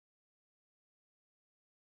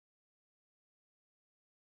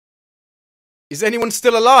Is anyone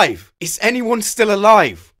still alive? Is anyone still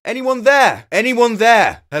alive? Anyone there? Anyone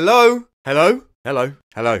there? Hello? Hello? Hello?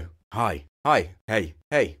 Hello? Hi. Hi. Hey.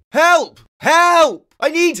 Hey. Help! Help! I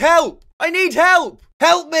need help! I need help!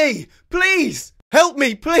 Help me! Please! Help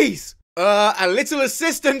me, please! A little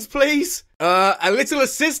assistance, please! A little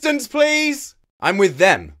assistance, please! I'm with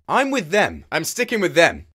them. I'm with them. I'm sticking with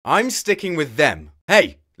them. I'm sticking with them.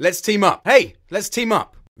 Hey, let's team up. Hey, let's team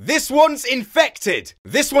up. This one's infected.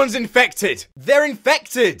 This one's infected. They're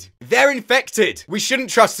infected. They're infected. We shouldn't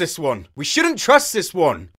trust this one. We shouldn't trust this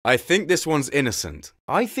one. I think this one's innocent.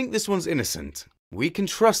 I think this one's innocent. We can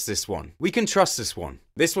trust this one. We can trust this one.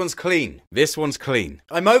 This one's clean. This one's clean.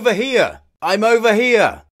 I'm over here. I'm over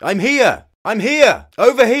here. I'm here. I'm here.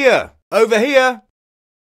 Over here. Over here.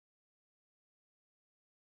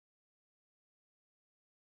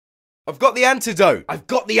 I've got the antidote. I've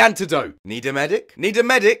got the antidote. Need a medic? Need a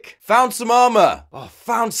medic? Found some armor. Oh,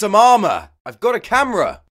 found some armor. I've got a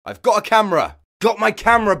camera. I've got a camera. Got my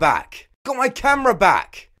camera back. Got my camera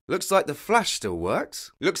back. Looks like the flash still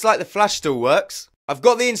works. Looks like the flash still works. I've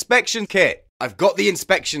got the inspection kit. I've got the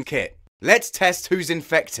inspection kit. Let's test who's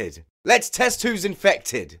infected. Let's test who's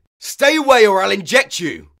infected. Stay away or I'll inject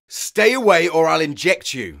you. Stay away or I'll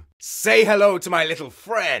inject you. Say hello to my little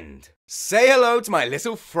friend. Say hello to my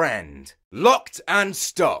little friend. Locked and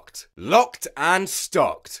stocked. Locked and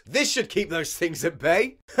stocked. This should keep those things at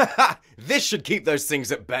bay. Haha, this should keep those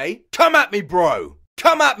things at bay. Come at me, bro.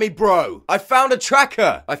 Come at me, bro. I found a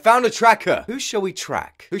tracker. I found a tracker. Who shall we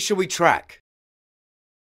track? Who shall we track?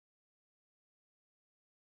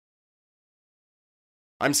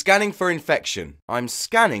 I'm scanning for infection. I'm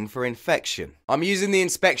scanning for infection. I'm using the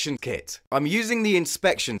inspection kit. I'm using the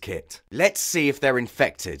inspection kit. Let's see if they're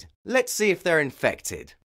infected. Let's see if they're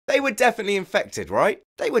infected. They were definitely infected, right?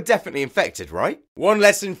 They were definitely infected, right? One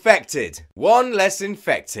less infected. One less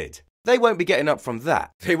infected. They won't be getting up from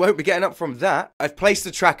that. They won't be getting up from that. I've placed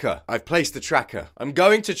the tracker. I've placed the tracker. I'm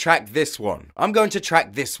going to track this one. I'm going to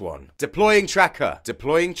track this one. Deploying tracker.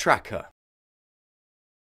 Deploying tracker.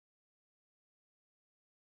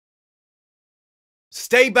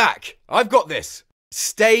 Stay back. I've got this.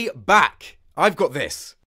 Stay back. I've got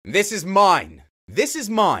this. This is mine. This is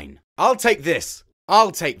mine. I'll take this.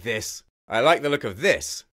 I'll take this. I like the look of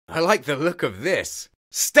this. I like the look of this.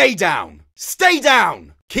 Stay down. Stay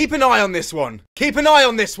down. Keep an eye on this one. Keep an eye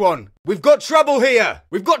on this one. We've got trouble here.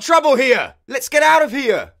 We've got trouble here. Let's get out of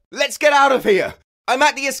here. Let's get out of here. I'm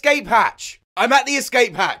at the escape hatch. I'm at the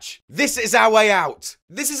escape hatch. This is our way out.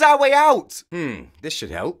 This is our way out. This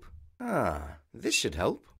should help. This should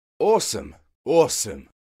help. Awesome. Awesome.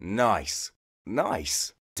 Nice.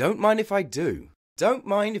 Nice. Don't mind if I do. Don't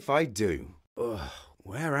mind if I do. Ugh,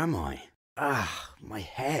 where am I? My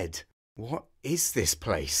head. What is this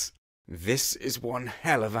place? This is one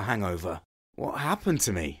hell of a hangover. What happened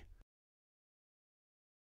to me?